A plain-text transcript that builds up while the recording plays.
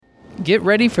Get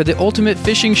ready for the ultimate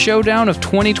fishing showdown of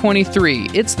 2023.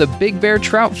 It's the Big Bear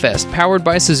Trout Fest, powered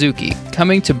by Suzuki,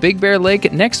 coming to Big Bear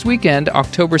Lake next weekend,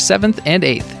 October 7th and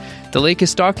 8th. The lake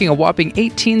is stocking a whopping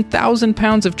 18,000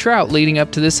 pounds of trout leading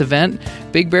up to this event.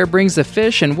 Big Bear brings the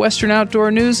fish, and Western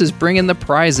Outdoor News is bringing the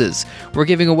prizes. We're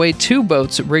giving away 2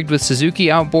 boats rigged with Suzuki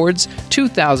outboards,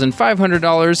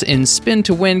 $2,500 in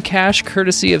spin-to-win cash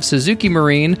courtesy of Suzuki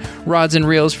Marine, rods and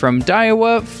reels from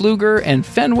Daiwa, Pfluger, and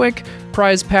Fenwick,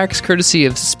 prize packs courtesy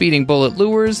of Speeding Bullet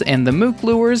Lures and the Mook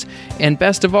Lures, and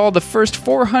best of all, the first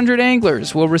 400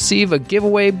 anglers will receive a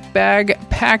giveaway bag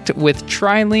packed with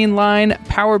Trilene Line,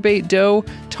 Powerbait Doe,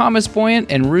 Thomas Buoyant,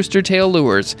 and Rooster Tail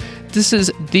Lures. This is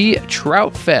the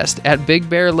Trout Fest at Big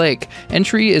Bear Lake.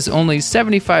 Entry is only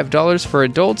 $75 for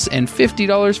adults and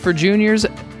 $50 for juniors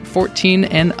 14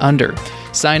 and under.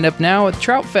 Sign up now at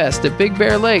Trout Fest at Big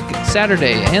Bear Lake,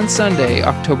 Saturday and Sunday,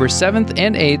 October 7th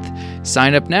and 8th.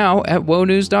 Sign up now at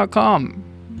wonews.com.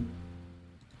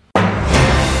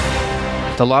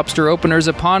 The lobster opener's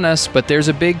upon us, but there's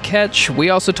a big catch. We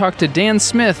also talked to Dan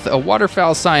Smith, a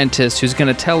waterfowl scientist, who's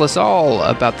going to tell us all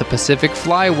about the Pacific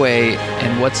Flyway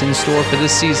and what's in store for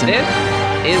this season. This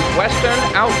is Western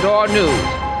Outdoor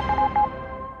News.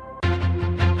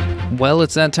 Well,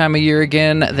 it's that time of year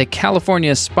again. The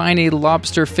California spiny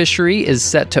lobster fishery is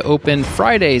set to open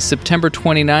Friday, September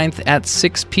 29th at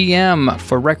 6 p.m.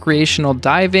 for recreational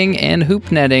diving and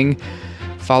hoop netting,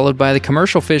 followed by the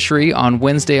commercial fishery on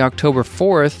Wednesday, October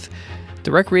 4th.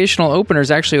 The recreational opener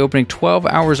is actually opening 12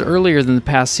 hours earlier than the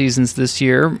past seasons this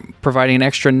year, providing an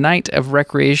extra night of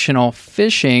recreational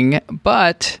fishing,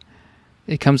 but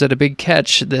it comes at a big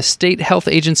catch. The state health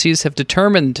agencies have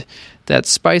determined that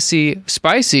spiny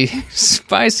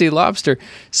lobster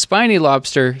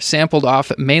sampled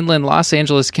off mainland Los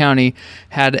Angeles County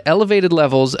had elevated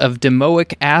levels of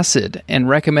domoic acid and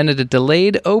recommended a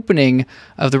delayed opening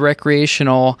of the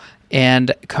recreational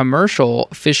and commercial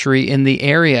fishery in the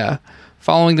area.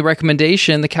 Following the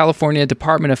recommendation, the California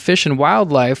Department of Fish and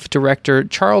Wildlife Director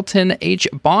Charlton H.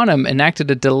 Bonham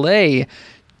enacted a delay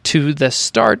to the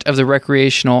start of the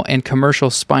recreational and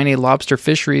commercial spiny lobster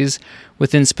fisheries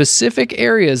within specific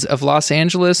areas of Los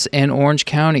Angeles and Orange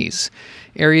counties.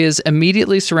 Areas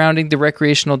immediately surrounding the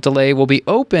recreational delay will be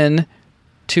open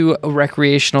to a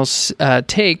recreational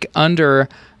take under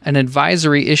an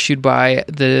advisory issued by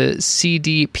the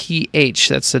CDPH,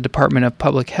 that's the Department of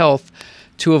Public Health,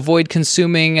 to avoid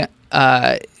consuming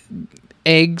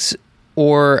eggs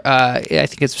or I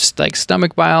think it's like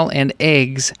stomach bile and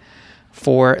eggs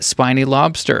for spiny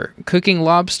lobster. Cooking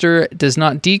lobster does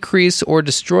not decrease or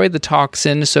destroy the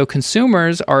toxin, so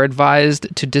consumers are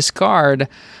advised to discard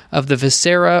of the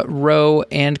viscera, roe,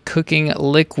 and cooking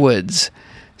liquids.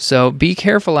 So be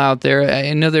careful out there.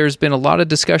 I know there's been a lot of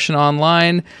discussion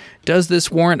online. Does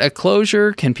this warrant a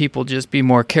closure? Can people just be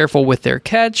more careful with their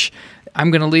catch?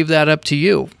 I'm going to leave that up to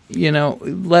you. You know,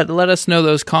 let us know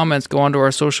those comments. Go onto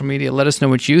our social media. Let us know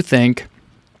what you think.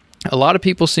 A lot of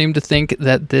people seem to think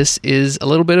that this is a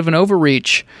little bit of an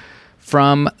overreach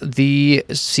from the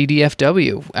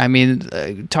CDFW. I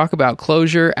mean, talk about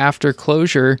closure after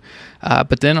closure.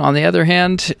 But then on the other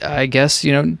hand, I guess,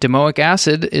 domoic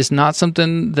acid is not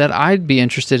something that I'd be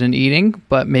interested in eating,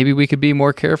 but maybe we could be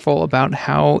more careful about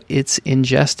how it's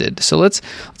ingested. So let's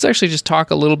actually just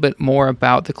talk a little bit more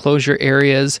about the closure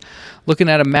areas. Looking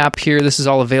at a map here, this is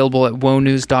all available at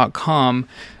wonews.com.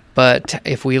 But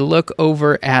if we look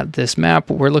over at this map,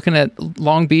 we're looking at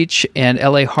Long Beach and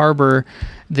LA Harbor.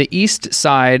 The east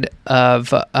side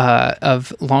of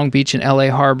Long Beach and LA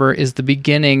Harbor is the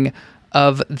beginning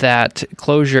of that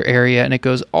closure area, and it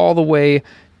goes all the way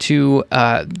to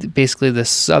basically the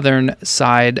southern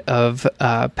side of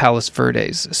Palos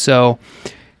Verdes. So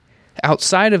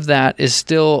outside of that is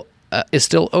still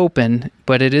open,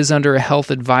 but it is under a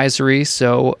health advisory,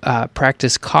 so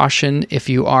practice caution if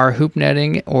you are hoop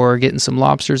netting or getting some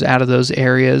lobsters out of those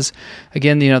areas.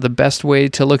 Again, the best way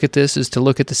to look at this is to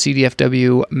look at the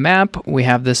CDFW map. We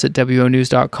have this at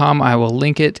wonews.com. I will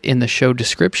link it in the show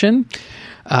description.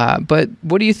 But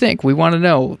what do you think? We want to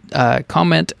know.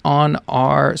 Comment on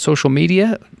our social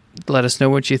media. Let us know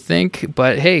what you think.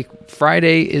 But hey,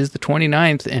 Friday is the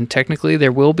 29th, and technically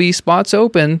there will be spots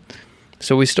open.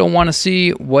 So we still want to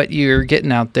see what you're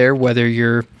getting out there, whether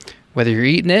you're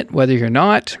eating it, whether you're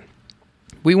not.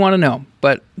 We want to know.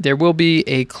 But there will be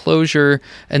a closure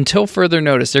until further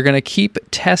notice. They're going to keep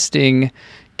testing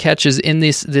catches in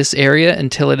this area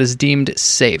until it is deemed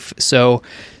safe. So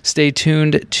stay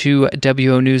tuned to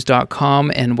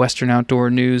WOnews.com and Western Outdoor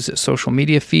News social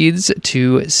media feeds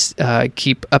to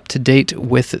keep up to date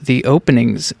with the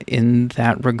openings in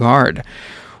that regard.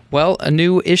 Well, a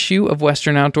new issue of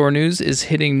Western Outdoor News is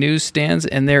hitting newsstands,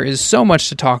 and there is so much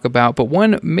to talk about. But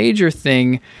one major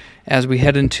thing as we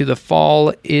head into the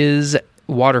fall is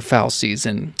waterfowl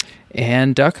season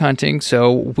and duck hunting.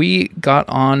 So we got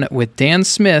on with Dan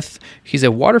Smith. He's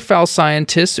a waterfowl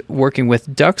scientist working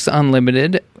with Ducks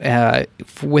Unlimited,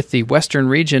 with the western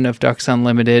region of Ducks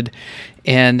Unlimited.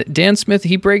 And Dan Smith,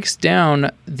 he breaks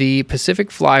down the Pacific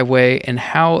Flyway and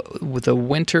how the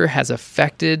winter has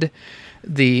affected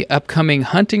the upcoming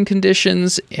hunting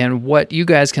conditions and what you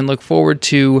guys can look forward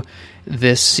to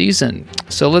this season.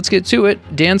 So let's get to it.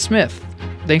 Dan Smith,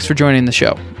 thanks for joining the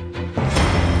show.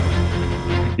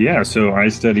 Yeah, so I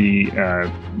study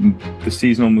the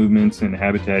seasonal movements and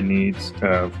habitat needs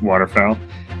of waterfowl,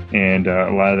 and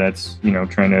a lot of that's,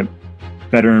 trying to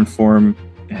better inform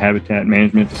habitat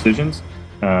management decisions,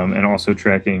 and also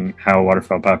tracking how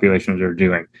waterfowl populations are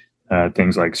doing,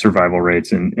 things like survival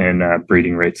rates and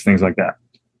breeding rates, things like that.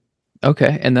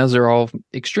 Okay, and those are all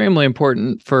extremely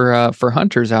important for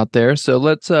hunters out there. So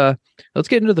let's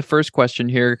get into the first question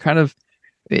here. Kind of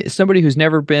somebody who's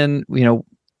never been,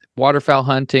 waterfowl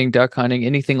hunting, duck hunting,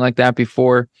 anything like that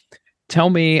before. Tell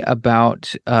me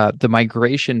about the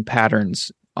migration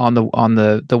patterns on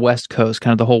the West Coast,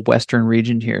 kind of the whole western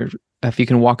region here. If you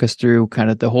can walk us through kind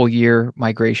of the whole year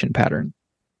migration pattern.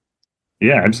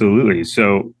 Yeah, absolutely.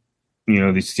 So,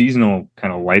 the seasonal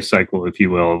kind of life cycle, if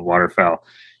you will, of waterfowl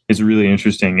is really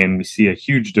interesting, and we see a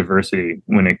huge diversity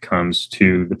when it comes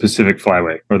to the Pacific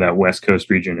Flyway, or that West Coast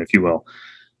region, if you will.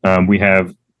 We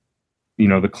have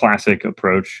the classic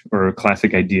approach, or a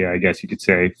classic idea, I guess you could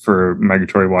say, for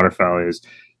migratory waterfowl is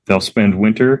they'll spend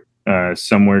winter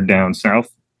somewhere down south,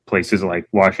 places like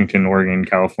Washington, Oregon,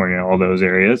 California, all those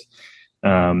areas.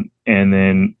 And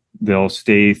then they'll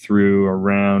stay through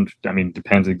around,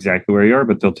 depends exactly where you are,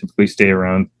 but they'll typically stay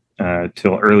around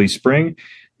till early spring.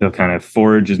 They'll kind of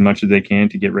forage as much as they can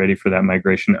to get ready for that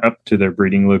migration up to their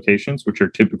breeding locations, which are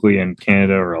typically in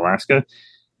Canada or Alaska.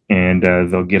 And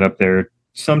they'll get up there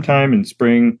sometime in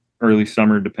spring, early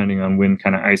summer, depending on when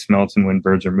kind of ice melts and when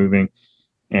birds are moving.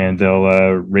 And they'll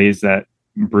raise that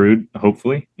brood,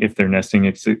 hopefully, if their nesting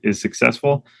is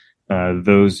successful.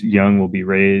 Those young will be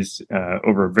raised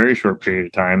over a very short period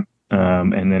of time.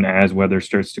 And then as weather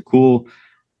starts to cool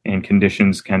and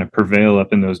conditions kind of prevail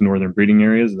up in those northern breeding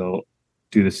areas, they'll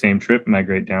do the same trip,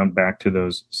 migrate down back to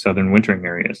those southern wintering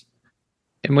areas.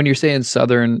 And when you're saying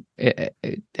southern,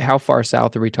 how far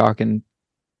south are we talking?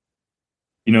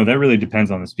 That really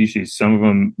depends on the species. Some of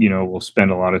them, will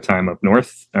spend a lot of time up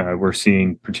north. We're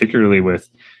seeing, particularly with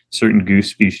certain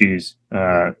goose species,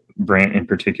 brant in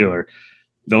particular,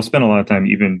 they'll spend a lot of time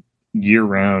even year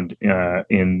round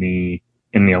in the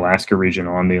Alaska region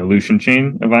on the Aleutian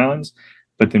chain of islands.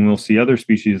 But then we'll see other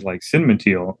species like cinnamon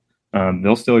teal.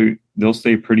 They'll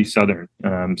stay pretty southern.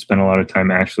 Spend a lot of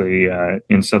time actually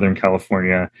in Southern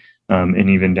California, and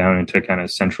even down into kind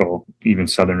of central, even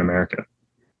Southern America.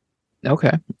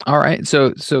 Okay. All right.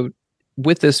 So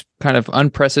with this kind of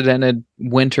unprecedented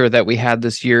winter that we had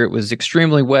this year, it was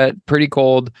extremely wet, pretty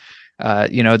cold.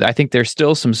 I think there's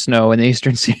still some snow in the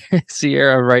Eastern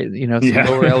Sierra, right? Some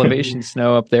lower elevation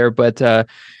snow up there. But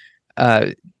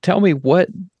tell me, what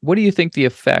do you think the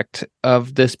effect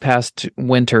of this past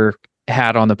winter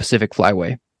had on the Pacific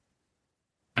Flyway?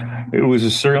 It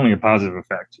was certainly a positive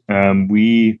effect.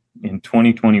 We, in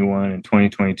 2021 and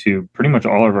 2022, pretty much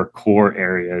all of our core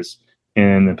areas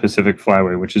in the Pacific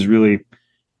Flyway, which is really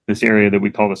this area that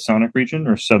we call the Sonic region,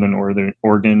 or Southern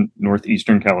Oregon,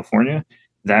 Northeastern California,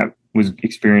 that was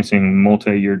experiencing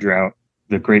multi-year drought.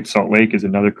 The Great Salt Lake is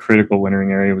another critical wintering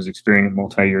area, was experiencing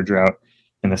multi-year drought.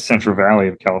 And the Central Valley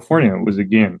of California was,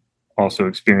 again, also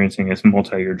experiencing this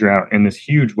multi-year drought. And this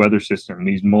huge weather system,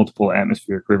 these multiple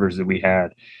atmospheric rivers that we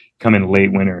had come in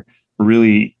late winter,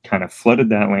 really kind of flooded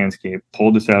that landscape,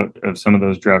 pulled us out of some of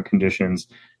those drought conditions,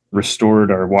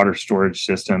 restored our water storage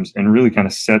systems, and really kind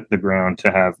of set the ground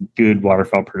to have good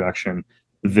waterfowl production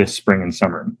this spring and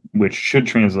summer, which should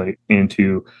translate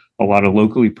into a lot of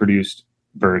locally produced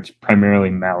birds, primarily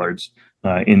mallards,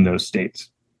 in those states.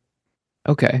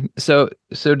 Okay. So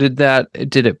did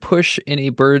it push any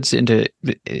birds into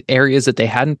areas that they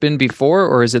hadn't been before,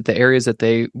 or is it the areas that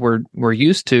they were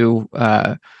used to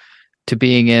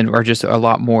being in are just a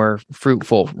lot more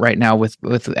fruitful right now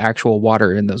with actual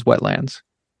water in those wetlands?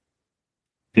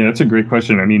 Yeah, that's a great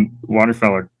question.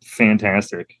 Waterfowl are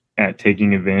fantastic at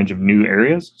taking advantage of new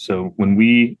areas. So when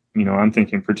I'm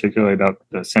thinking particularly about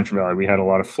the Central Valley, we had a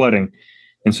lot of flooding.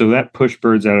 And so that pushed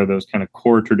birds out of those kind of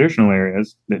core traditional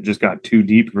areas that just got too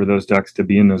deep for those ducks to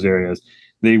be in those areas.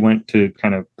 They went to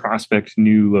kind of prospect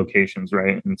new locations,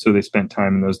 right? And so they spent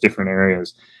time in those different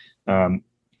areas.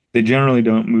 They generally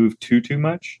don't move too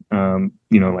much,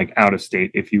 like out of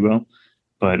state, if you will.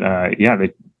 But yeah,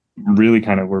 they really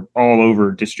kind of were all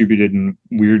over, distributed in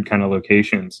weird kind of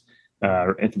locations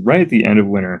right at the end of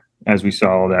winter, as we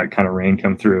saw all that kind of rain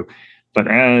come through. But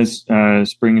as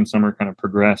spring and summer kind of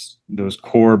progressed, those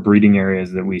core breeding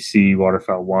areas that we see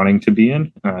waterfowl wanting to be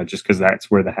in, just because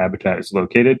that's where the habitat is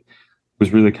located,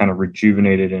 was really kind of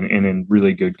rejuvenated and in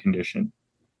really good condition.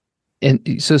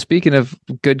 And so, speaking of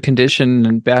good condition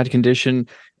and bad condition,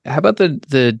 how about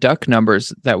the duck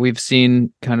numbers that we've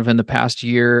seen kind of in the past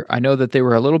year? I know that they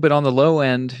were a little bit on the low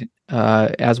end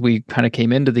as we kind of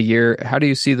came into the year. How do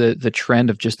you see the trend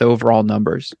of just the overall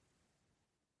numbers?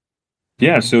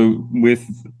 Yeah, so with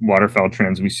waterfowl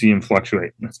trends, we see them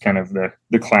fluctuate. That's kind of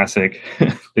the classic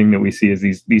thing that we see is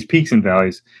these peaks and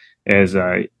valleys, as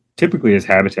typically as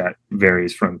habitat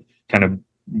varies from kind of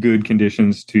good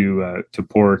conditions to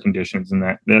poorer conditions, and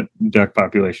that duck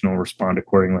population will respond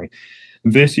accordingly.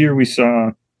 This year we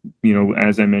saw,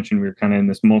 as I mentioned, we were kind of in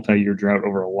this multi-year drought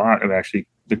over a lot of actually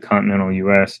the continental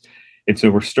U.S. And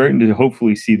so we're starting to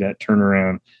hopefully see that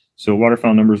turnaround. So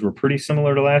waterfowl numbers were pretty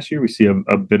similar to last year. We see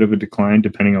a bit of a decline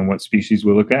depending on what species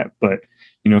we look at, but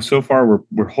so far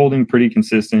we're holding pretty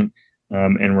consistent,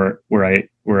 and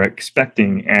we're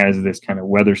expecting, as this kind of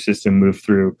weather system move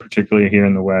through, particularly here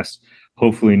in the West,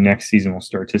 hopefully next season we'll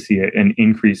start to see an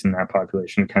increase in that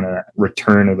population, kind of that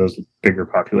return of those bigger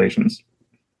populations.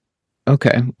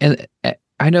 Okay, and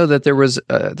I know that there was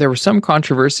some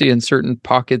controversy in certain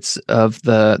pockets of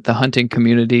the hunting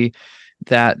community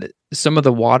that some of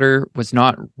the water was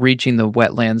not reaching the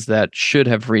wetlands that should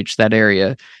have reached that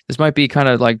area. This might be kind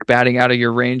of like batting out of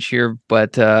your range here,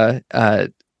 but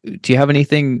do you have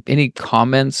any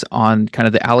comments on kind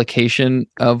of the allocation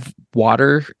of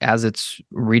water as it's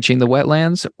reaching the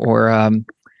wetlands, or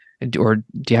do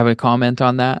you have a comment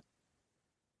on that?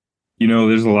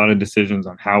 There's a lot of decisions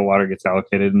on how water gets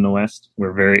allocated in the West.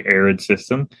 We're a very arid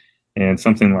system, and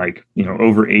something like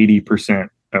over 80%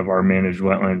 of our managed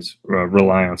wetlands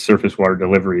rely on surface water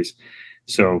deliveries.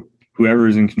 So whoever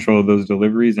is in control of those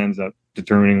deliveries ends up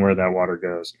determining where that water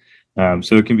goes.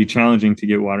 So it can be challenging to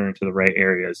get water into the right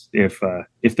areas if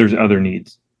there's other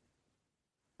needs.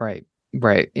 Right.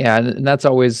 Yeah, and that's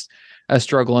always a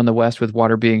struggle in the West, with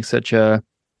water being such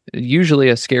usually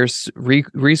a scarce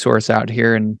resource out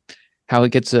here, and how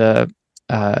it gets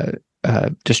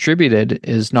distributed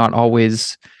is not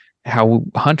always how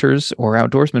hunters or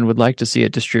outdoorsmen would like to see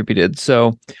it distributed.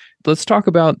 So let's talk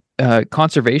about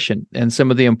conservation and some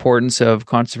of the importance of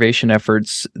conservation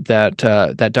efforts that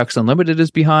Ducks Unlimited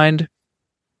is behind,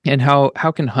 and how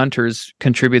can hunters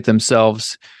contribute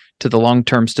themselves to the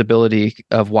long-term stability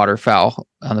of waterfowl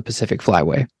on the Pacific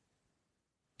Flyway.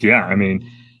 Yeah, I mean,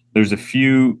 there's a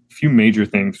few major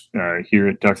things here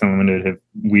at Ducks Unlimited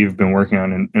we've been working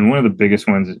on, and one of the biggest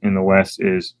ones in the West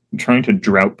is trying to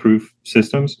drought-proof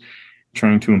systems,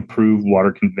 trying to improve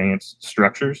water conveyance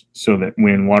structures so that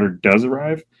when water does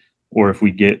arrive, or if we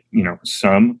get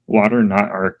some water, not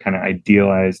our kind of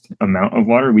idealized amount of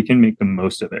water, we can make the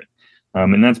most of it.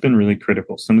 And that's been really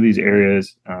critical. Some of these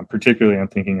areas, particularly I'm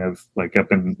thinking of like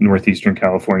up in northeastern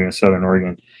California, Southern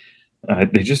Oregon,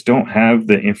 they just don't have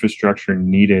the infrastructure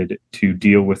needed to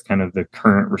deal with kind of the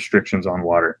current restrictions on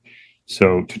water.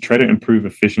 So to try to improve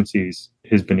efficiencies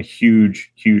has been a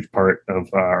huge part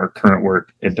of our current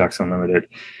work at Ducks Unlimited.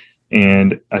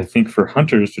 And I think for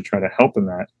hunters to try to help in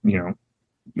that,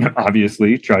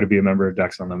 obviously try to be a member of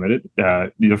Ducks Unlimited.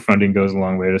 The funding goes a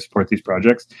long way to support these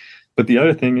projects. But the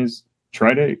other thing is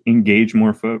try to engage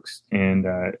more folks and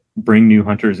bring new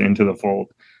hunters into the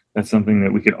fold. That's something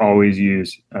that we could always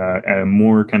use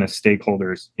more kind of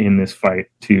stakeholders in this fight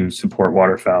to support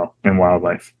waterfowl and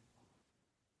wildlife.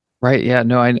 Right. Yeah.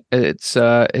 No. It's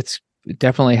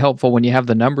definitely helpful when you have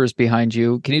the numbers behind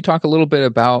you. Can you talk a little bit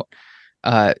about,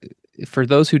 for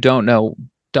those who don't know,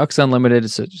 Ducks Unlimited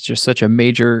is just such a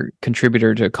major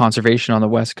contributor to conservation on the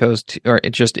West Coast, or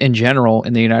just in general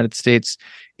in the United States.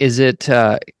 Is it?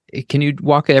 Can you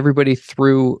walk everybody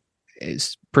through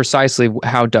precisely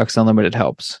how Ducks Unlimited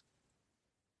helps?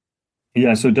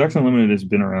 Yeah, so Ducks Unlimited has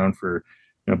been around for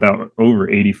about over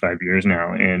 85 years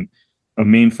now, and a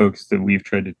main focus that we've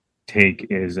tried to take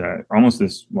is almost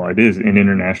this. Well, it is an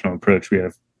international approach. We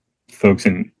have folks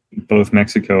in both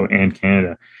Mexico and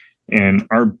Canada, and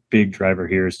our big driver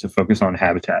here is to focus on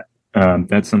habitat.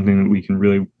 That's something that we can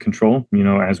really control.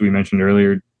 As we mentioned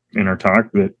earlier in our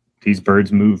talk, that these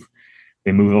birds move.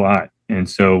 They move a lot. And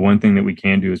so one thing that we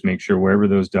can do is make sure wherever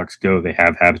those ducks go, they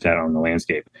have habitat on the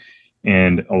landscape.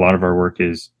 And a lot of our work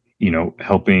is,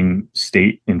 helping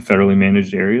state and federally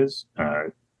managed areas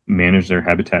manage their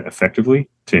habitat effectively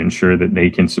to ensure that they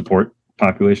can support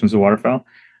populations of waterfowl,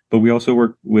 but we also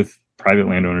work with private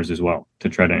landowners as well to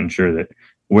try to ensure that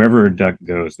wherever a duck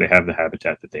goes, they have the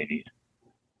habitat that they need.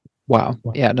 Wow.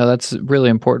 Yeah, no, that's really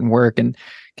important work. And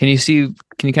can you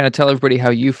kind of tell everybody how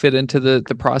you fit into the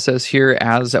process here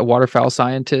as a waterfowl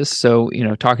scientist? So,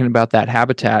 talking about that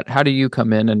habitat, how do you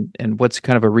come in and what's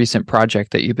kind of a recent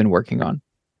project that you've been working on?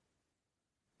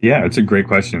 Yeah, it's a great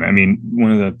question. I mean,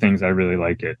 one of the things I really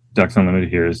like at Ducks Unlimited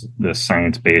here is the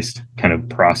science-based kind of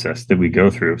process that we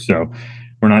go through. So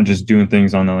we're not just doing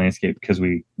things on the landscape because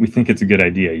we think it's a good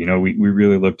idea. We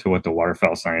really look to what the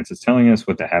waterfowl science is telling us,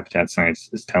 what the habitat science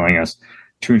is telling us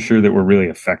to ensure that we're really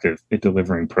effective at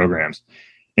delivering programs.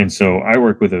 And so I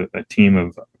work with a team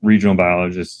of regional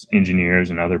biologists, engineers,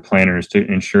 and other planners to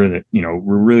ensure that,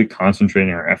 we're really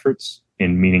concentrating our efforts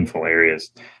in meaningful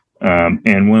areas.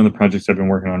 And one of the projects I've been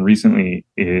working on recently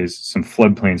is some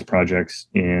floodplains projects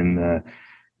in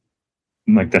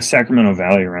the Sacramento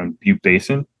Valley around Butte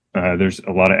Basin. There's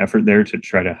a lot of effort there to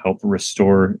try to help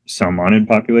restore salmonid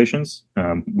populations.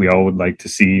 We all would like to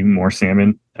see more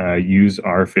salmon use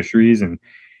our fisheries and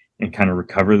kind of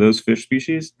recover those fish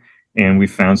species. And we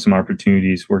found some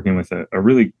opportunities working with a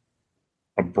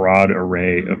broad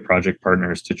array of project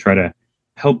partners to try to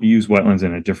help use wetlands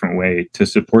in a different way to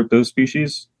support those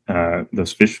species,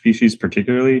 those fish species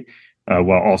particularly,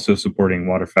 while also supporting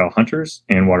waterfowl hunters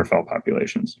and waterfowl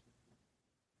populations.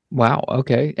 Wow.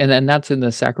 Okay. And then that's in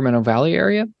the Sacramento Valley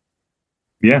area?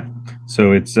 Yeah.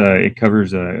 So it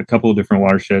covers a couple of different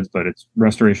watersheds, but it's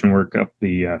restoration work up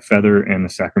the Feather and the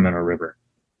Sacramento River.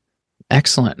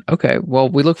 Excellent. Okay. Well,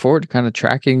 we look forward to kind of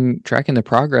tracking the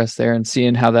progress there and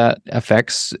seeing how that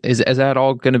affects. Is that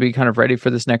all going to be kind of ready for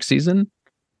this next season?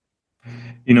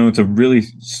 It's a really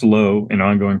slow and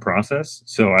ongoing process.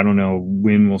 So I don't know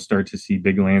when we'll start to see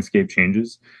big landscape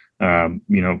changes.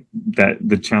 That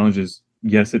the challenge is,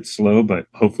 yes, it's slow, but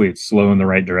hopefully it's slow in the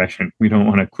right direction. We don't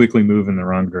want to quickly move in the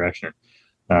wrong direction.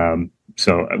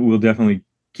 So we'll definitely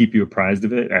keep you apprised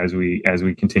of it as we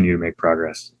continue to make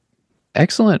progress.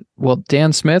 Excellent. Well,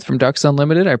 Dan Smith from Ducks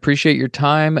Unlimited, I appreciate your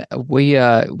time. We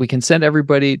can send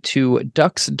everybody to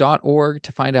ducks.org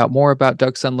to find out more about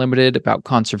Ducks Unlimited, about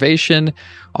conservation,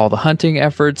 all the hunting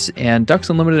efforts, and Ducks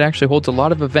Unlimited actually holds a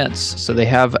lot of events. So they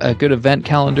have a good event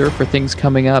calendar for things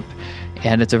coming up,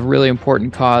 and it's a really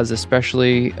important cause,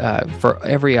 especially for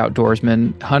every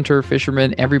outdoorsman, hunter,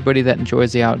 fisherman, everybody that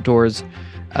enjoys the outdoors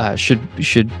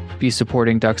should be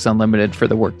supporting Ducks Unlimited for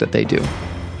the work that they do.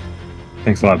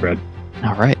 Thanks a lot, Brad.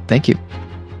 All right. Thank you.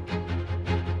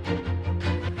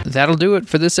 That'll do it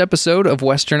for this episode of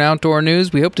Western Outdoor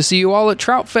News. We hope to see you all at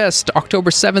Trout Fest, October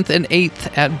 7th and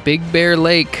 8th at Big Bear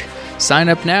Lake. Sign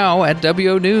up now at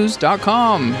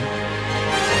wonews.com.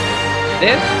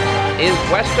 This is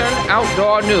Western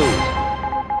Outdoor News.